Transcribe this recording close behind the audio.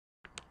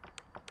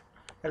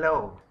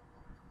Hello,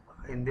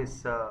 in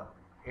this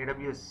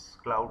AWS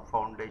Cloud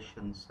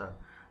Foundations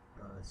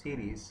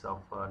series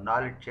of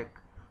knowledge check,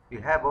 we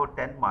have about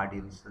 10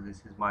 modules. So this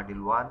is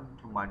module 1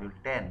 to module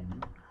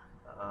 10.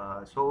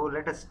 So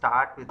let us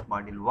start with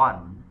module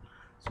 1.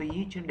 So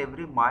each and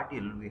every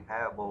module we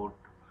have about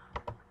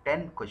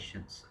 10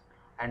 questions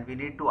and we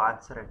need to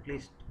answer at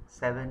least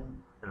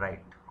 7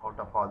 right out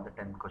of all the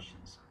 10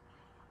 questions.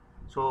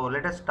 So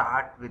let us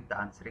start with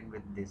answering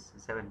with these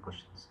 7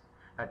 questions,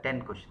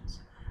 10 questions.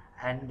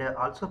 And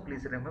also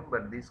please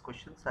remember these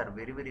questions are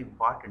very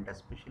important,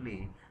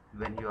 especially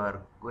when you are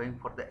going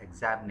for the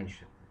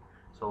examination.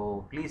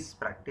 So please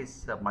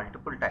practice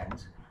multiple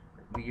times.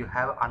 You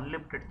have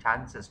unlimited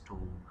chances to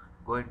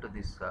go into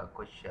this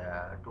question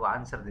to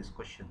answer these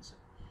questions.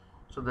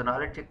 So the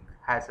knowledge check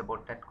has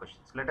about 10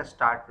 questions. Let us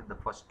start with the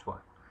first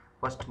one,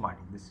 first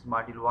module. This is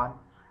module 1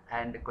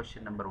 and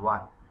question number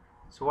 1.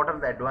 So what are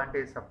the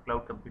advantages of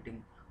cloud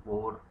computing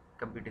over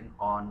computing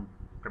on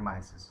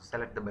premises?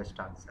 Select the best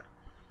answer.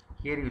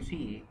 Here you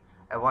see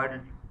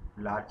avoid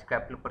large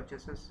capital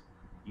purchases,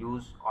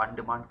 use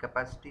on-demand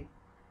capacity,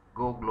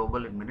 go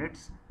global in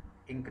minutes,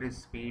 increase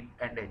speed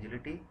and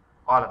agility,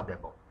 all of the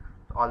above.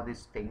 So all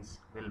these things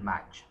will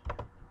match.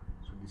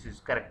 So this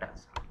is correct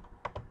answer.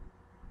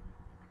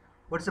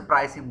 What's the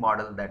pricing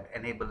model that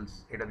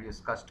enables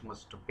AWS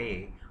customers to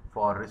pay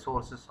for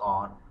resources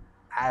on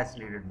as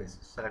needed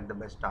basis? Select the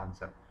best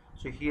answer.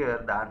 So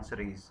here the answer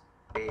is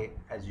pay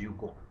as you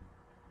go.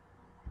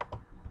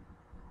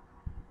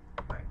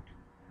 Right.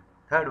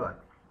 Third one,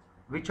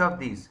 which of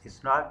these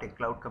is not a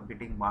cloud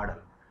computing model?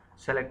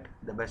 Select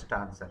the best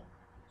answer.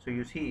 So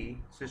you see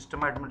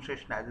system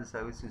administration as a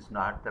service is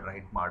not the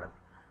right model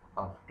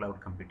of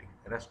cloud computing.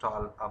 Rest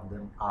all of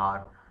them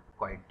are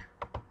quite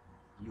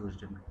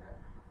used in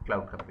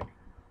cloud computing.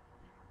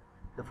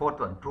 The fourth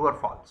one, true or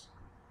false?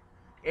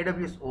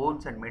 AWS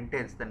owns and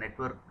maintains the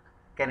network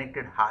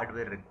connected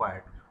hardware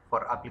required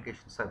for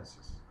application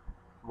services,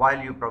 while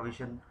you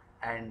provision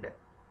and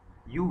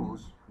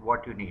use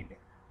what you need.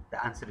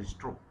 The answer is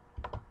true.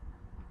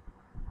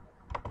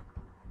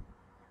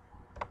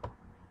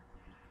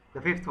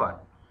 The fifth one,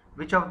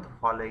 which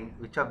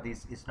of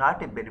these is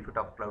not a benefit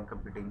of cloud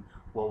computing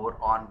over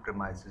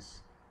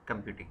on-premises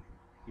computing?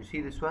 You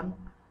see this one,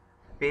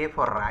 pay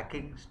for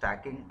racking,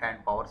 stacking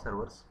and power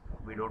servers.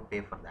 We don't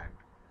pay for that.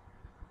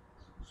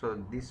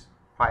 So this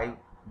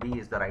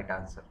 5B is the right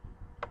answer.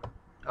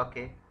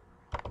 Okay.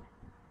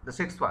 The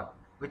sixth one,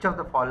 which of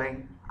the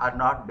following are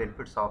not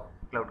benefits of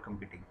cloud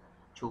computing?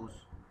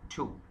 Choose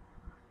 2.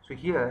 So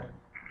here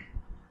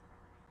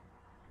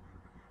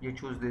you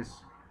choose this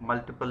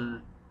multiple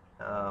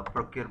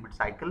procurement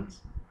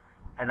cycles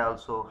and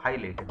also high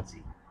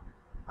latency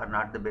are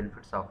not the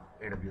benefits of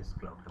AWS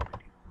cloud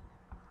computing.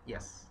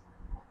 Yes.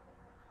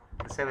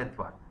 The seventh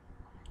one,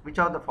 which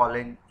of the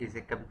following is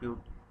a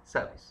compute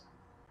service?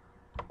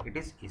 It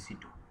is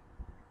EC2.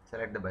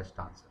 Select the best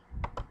answer.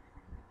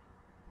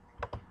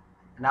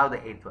 Now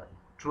the eighth one,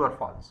 true or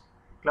false?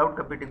 Cloud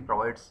computing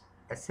provides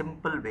a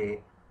simple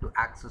way to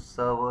access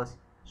servers,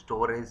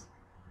 storage,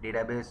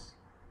 database,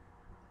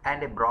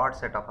 and a broad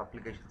set of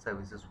application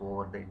services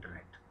over the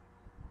internet.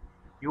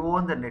 You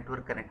own the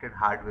network connected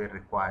hardware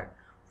required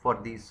for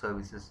these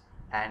services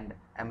and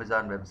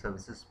Amazon Web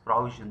Services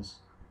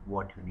provisions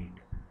what you need.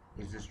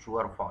 Is this true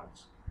or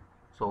false?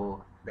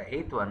 So the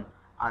eighth one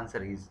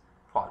answer is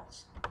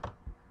false.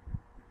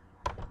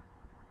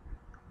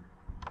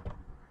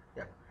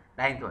 Yeah.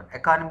 Ninth one,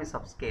 economies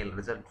of scale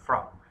result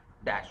from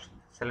dash.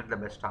 Select the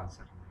best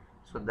answer.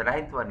 So the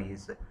ninth one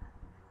is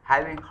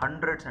having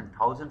hundreds and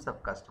thousands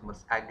of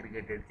customers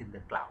aggregated in the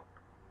cloud.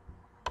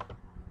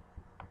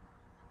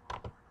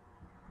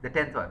 The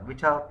 10th one,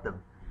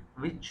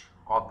 which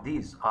of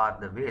these are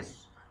the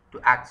ways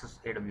to access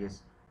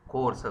AWS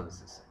core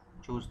services?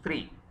 Choose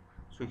 3.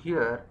 So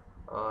here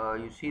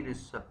you see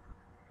this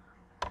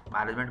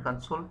management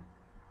console,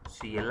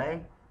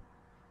 CLI,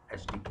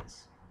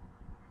 SDKs.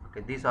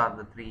 Okay, these are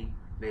the 3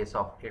 ways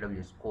of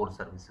AWS core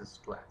services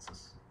to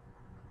access.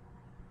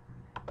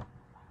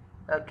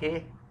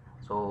 Okay,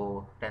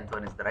 so 10th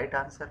one is the right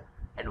answer,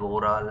 and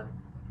overall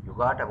you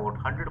got about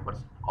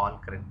 100%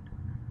 all correct.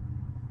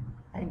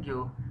 Thank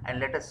you, and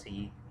let us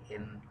see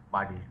in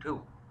module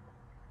 2.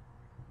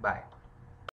 Bye.